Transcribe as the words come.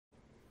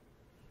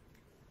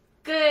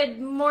Good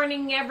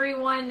morning,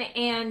 everyone,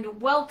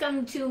 and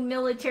welcome to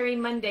Military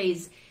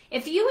Mondays.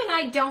 If you and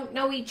I don't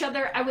know each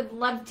other, I would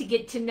love to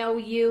get to know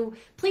you.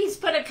 Please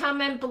put a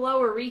comment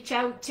below or reach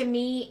out to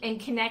me and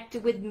connect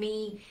with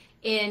me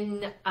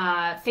in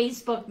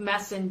Facebook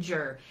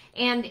Messenger.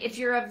 And if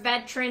you're a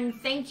veteran,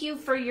 thank you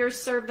for your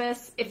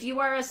service. If you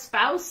are a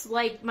spouse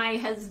like my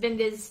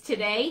husband is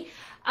today,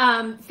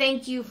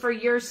 thank you for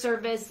your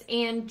service.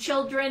 And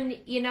children,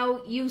 you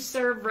know, you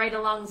serve right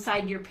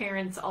alongside your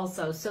parents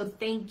also. So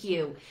thank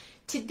you.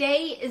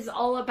 Today is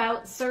all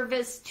about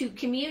service to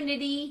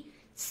community,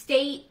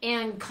 state,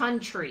 and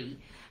country.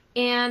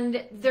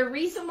 And the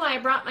reason why I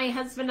brought my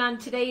husband on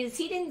today is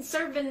he didn't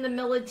serve in the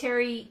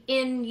military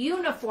in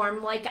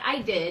uniform like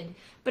I did,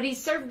 but he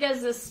served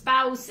as a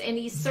spouse and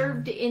he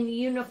served in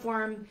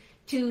uniform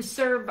to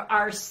serve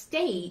our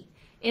state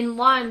in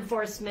law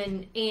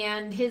enforcement.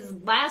 And his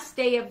last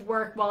day of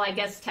work, well, I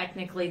guess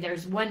technically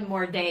there's one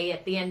more day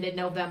at the end of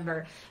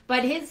November,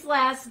 but his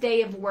last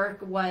day of work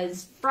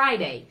was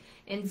Friday.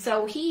 And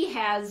so he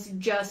has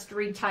just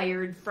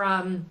retired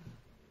from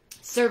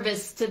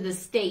service to the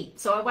state.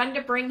 So I wanted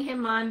to bring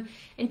him on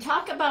and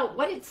talk about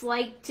what it's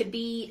like to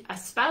be a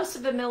spouse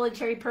of a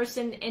military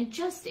person and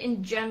just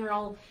in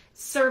general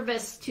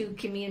service to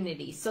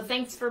community. So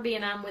thanks for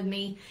being on with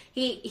me.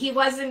 He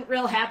wasn't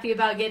real happy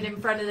about getting in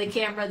front of the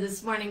camera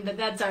this morning, but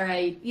that's all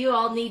right. You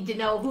all need to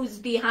know who's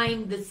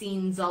behind the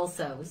scenes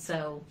also.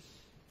 So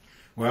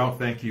well,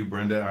 thank you,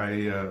 Brenda.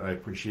 I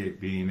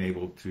appreciate being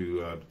able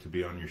to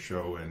be on your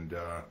show, and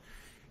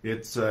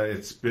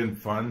it's been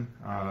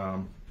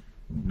fun.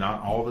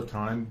 Not all the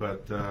time,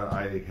 but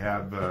I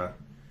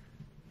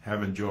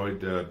have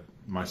enjoyed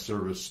my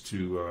service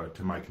to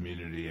my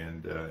community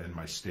and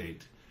my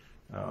state.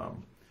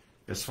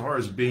 As far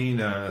as being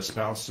a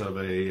spouse of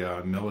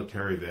a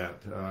military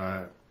vet,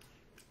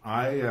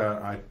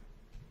 I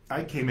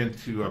came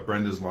into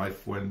Brenda's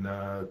life when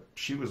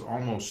she was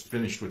almost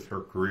finished with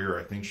her career.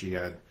 I think she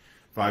had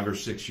 5 or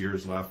 6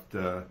 years left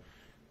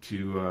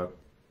to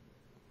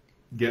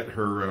get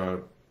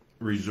her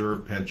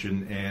reserve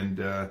pension,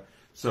 and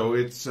so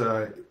it's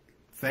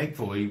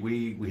thankfully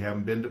we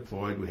haven't been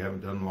deployed. We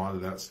haven't done a lot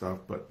of that stuff,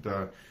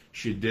 but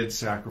she did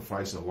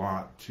sacrifice a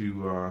lot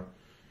to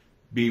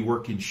be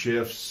working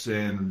shifts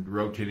and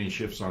rotating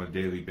shifts on a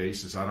daily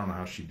basis. I don't know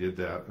how she did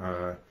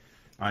that.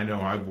 I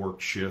know I've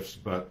worked shifts,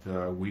 but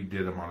we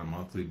did them on a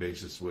monthly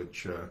basis,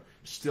 which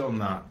still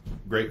not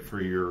great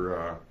for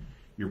your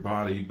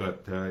body,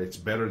 but it's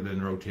better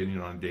than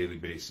rotating on a daily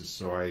basis.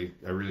 So I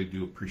really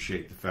do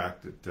appreciate the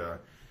fact that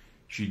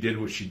she did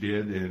what she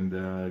did,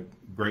 and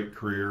great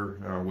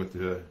career with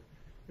the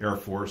Air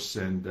Force,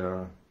 and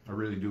I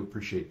really do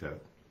appreciate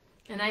that.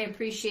 And I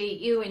appreciate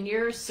you and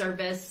your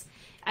service.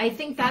 I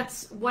think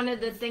that's one of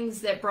the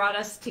things that brought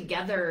us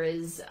together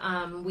is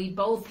we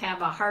both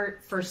have a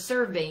heart for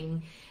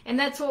serving. And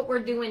that's what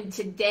we're doing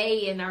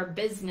today in our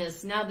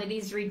business. Now that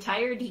he's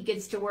retired, he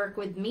gets to work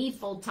with me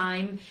full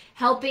time,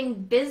 helping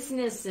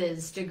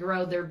businesses to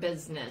grow their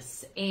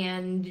business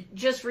and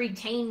just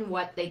retain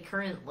what they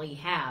currently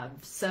have.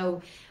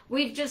 So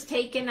we've just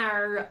taken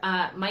our,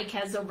 Mike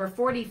has over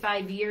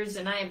 45 years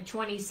and I have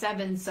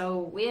 27. So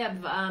we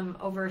have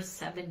over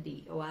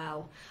 70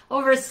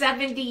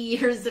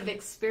 years of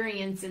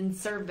experience in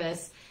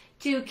service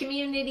to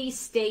community,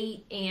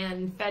 state,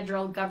 and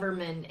federal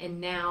government,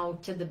 and now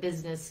to the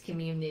business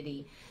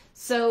community.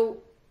 So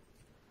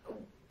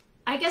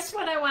I guess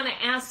what I want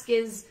to ask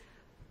is,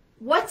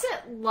 what's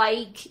it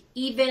like,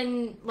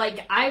 even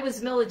like I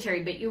was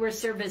military, but you were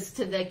service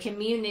to the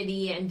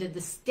community and to the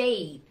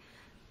state.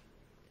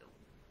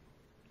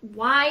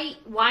 Why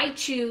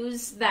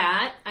choose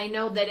that? I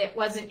know that it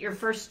wasn't your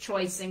first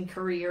choice in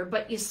career,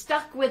 but you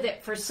stuck with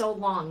it for so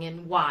long,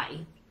 and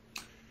why?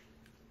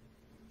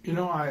 You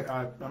know,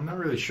 I'm not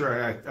really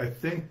sure. I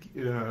think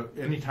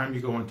anytime you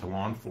go into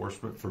law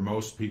enforcement, for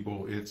most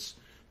people, it's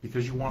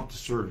because you want to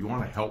serve. You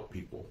want to help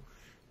people.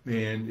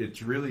 And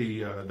it's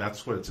really,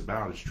 that's what it's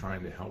about, is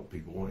trying to help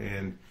people.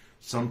 And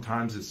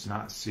sometimes it's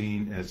not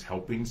seen as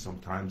helping.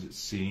 Sometimes it's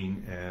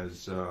seen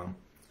as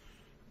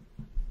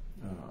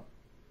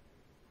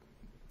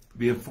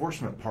the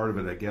enforcement part of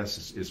it, I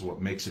guess, is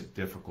what makes it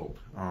difficult.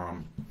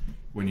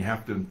 When you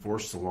have to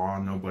enforce the law,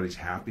 nobody's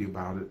happy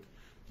about it.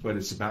 But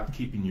it's about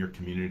keeping your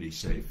community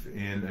safe.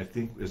 And I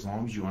think as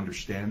long as you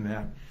understand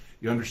that,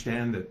 you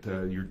understand that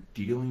you're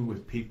dealing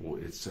with people.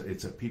 It's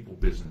a people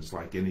business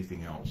like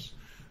anything else.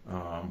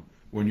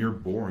 When you're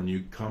born,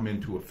 you come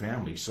into a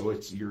family. So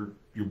you're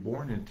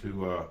born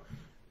into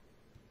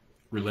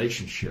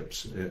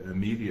relationships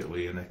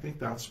immediately. And I think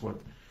that's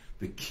what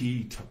the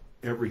key to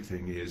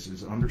everything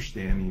is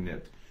understanding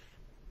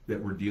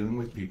that we're dealing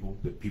with people,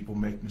 that people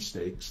make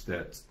mistakes,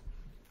 that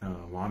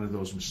a lot of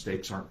those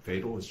mistakes aren't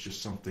fatal. It's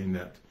just something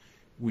that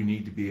we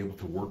need to be able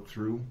to work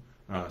through,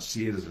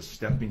 see it as a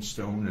stepping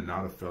stone and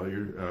not a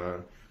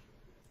failure,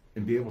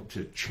 and be able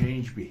to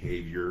change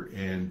behavior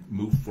and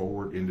move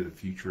forward into the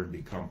future and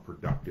become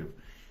productive.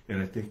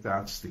 And I think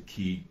that's the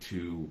key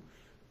to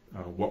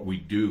what we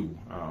do.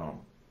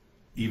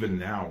 even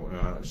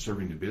now,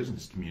 serving the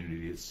business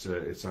community,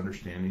 it's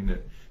understanding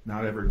that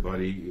not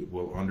everybody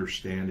will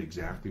understand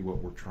exactly what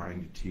we're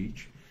trying to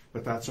teach,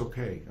 but that's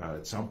okay.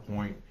 At some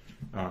point,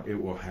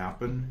 it will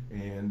happen,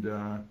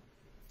 and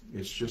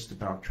it's just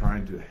about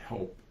trying to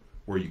help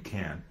where you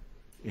can,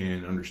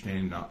 and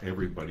understanding not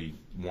everybody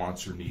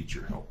wants or needs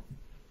your help.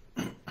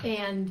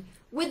 And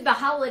with the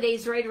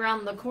holidays right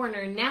around the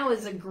corner, now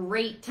is a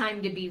great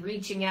time to be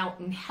reaching out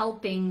and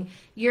helping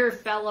your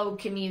fellow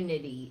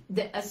community,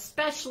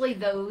 especially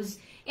those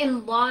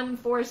in law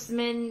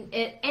enforcement,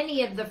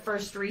 any of the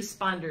first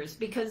responders,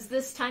 because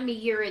this time of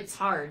year it's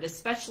hard,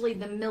 especially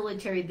the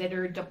military that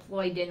are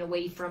deployed and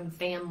away from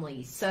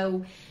family.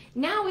 So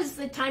now is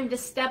the time to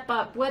step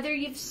up. Whether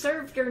you've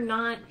served or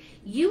not,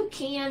 you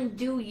can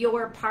do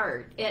your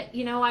part.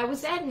 I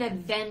was at an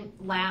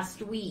event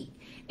last week,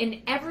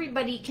 and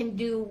everybody can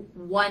do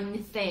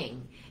one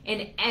thing.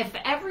 And if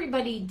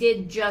everybody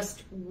did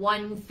just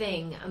one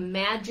thing,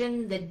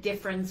 imagine the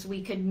difference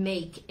we could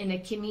make in a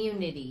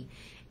community.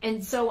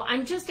 And so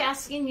I'm just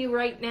asking you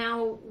right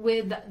now,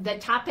 with the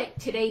topic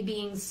today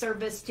being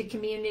service to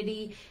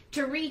community,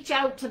 to reach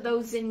out to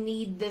those in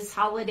need this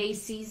holiday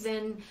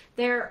season.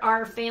 There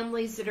are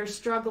families that are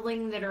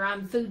struggling, that are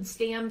on food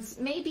stamps.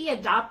 Maybe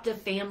adopt a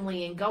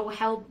family and go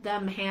help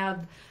them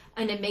have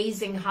an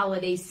amazing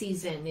holiday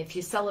season. If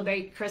you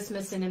celebrate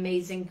Christmas, an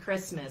amazing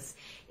Christmas.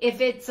 If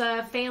it's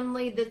a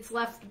family that's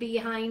left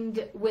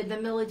behind with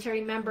a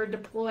military member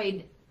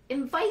deployed,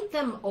 invite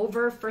them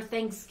over for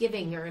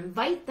Thanksgiving or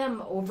invite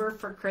them over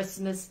for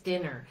Christmas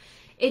dinner.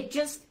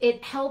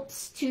 It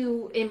helps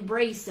to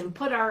embrace and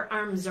put our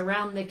arms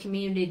around the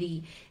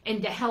community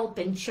and to help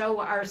and show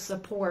our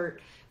support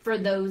for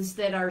those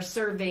that are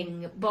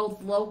serving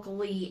both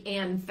locally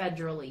and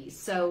federally.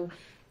 So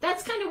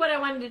that's kind of what I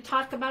wanted to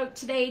talk about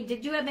today.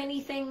 Did you have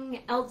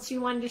anything else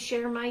you wanted to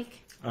share,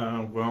 Mike?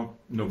 Well,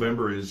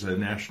 November is a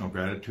National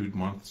Gratitude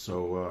Month,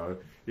 so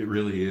it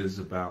really is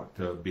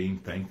about being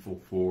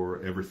thankful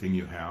for everything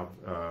you have.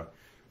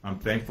 I'm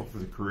thankful for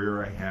the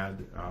career I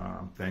had.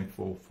 I'm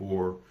thankful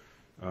for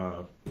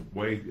the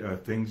way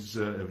things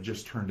have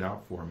just turned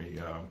out for me.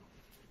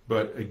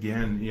 But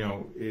again,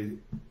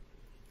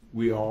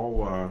 we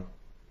all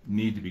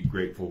need to be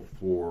grateful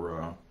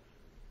for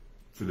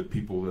the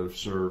people that have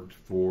served,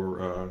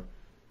 for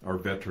our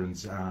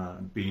veterans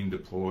being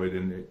deployed,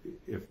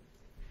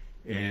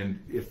 and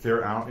if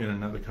they're out in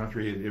another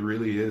country, it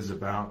really is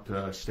about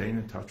staying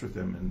in touch with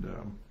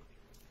them.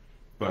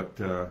 But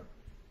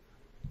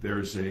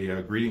there's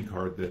a greeting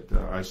card that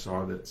I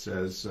saw that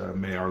says,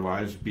 "May our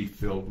lives be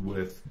filled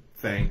with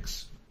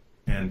thanks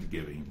and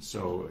giving."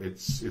 So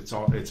it's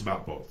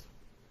about both.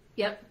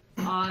 Yep,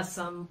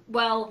 awesome.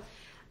 Well,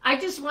 I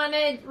just want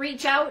to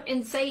reach out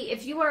and say,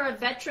 if you are a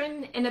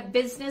veteran and a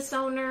business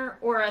owner,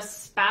 or a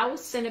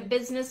spouse and a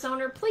business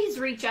owner, please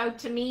reach out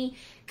to me,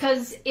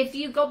 because if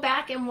you go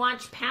back and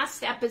watch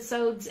past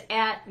episodes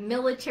at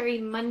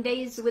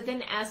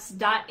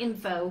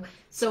militarymondays.info,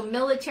 so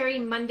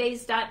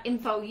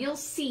militarymondays.info, you'll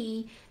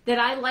see that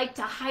I like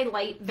to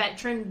highlight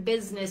veteran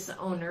business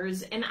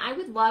owners, and I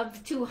would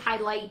love to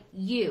highlight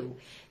you.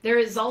 There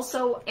is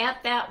also,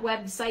 at that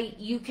website,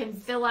 you can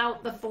fill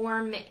out the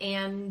form,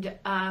 and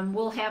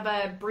we'll have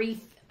a brief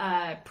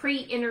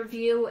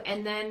pre-interview,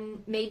 and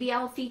then maybe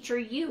I'll feature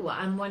you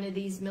on one of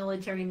these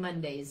Military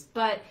Mondays.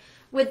 But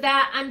with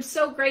that, I'm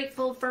so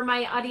grateful for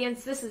my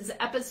audience. This is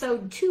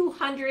episode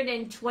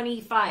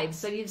 225.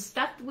 So you've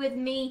stuck with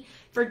me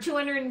for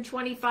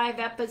 225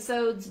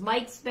 episodes.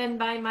 Mike's been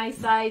by my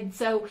side.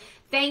 So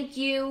thank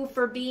you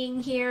for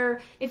being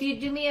here. If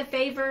you do me a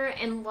favor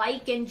and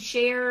like and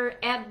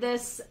share, add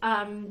this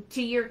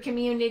to your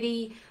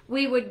community,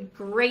 we would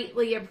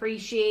greatly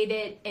appreciate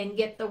it, and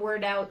get the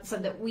word out so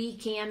that we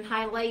can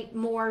highlight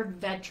more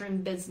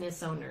veteran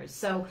business owners.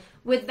 So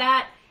with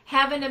that,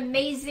 have an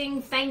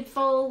amazing,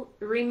 thankful,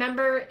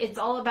 remember, it's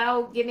all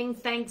about giving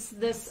thanks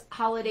this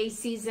holiday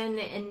season,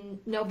 and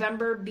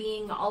November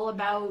being all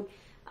about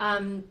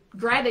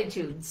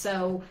gratitude.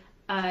 So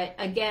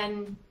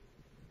again,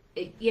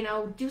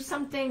 do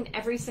something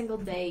every single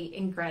day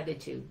in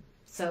gratitude.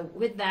 So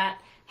with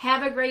that,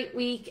 have a great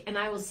week, and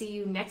I will see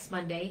you next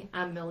Monday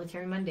on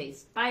Military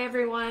Mondays. Bye,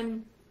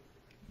 everyone.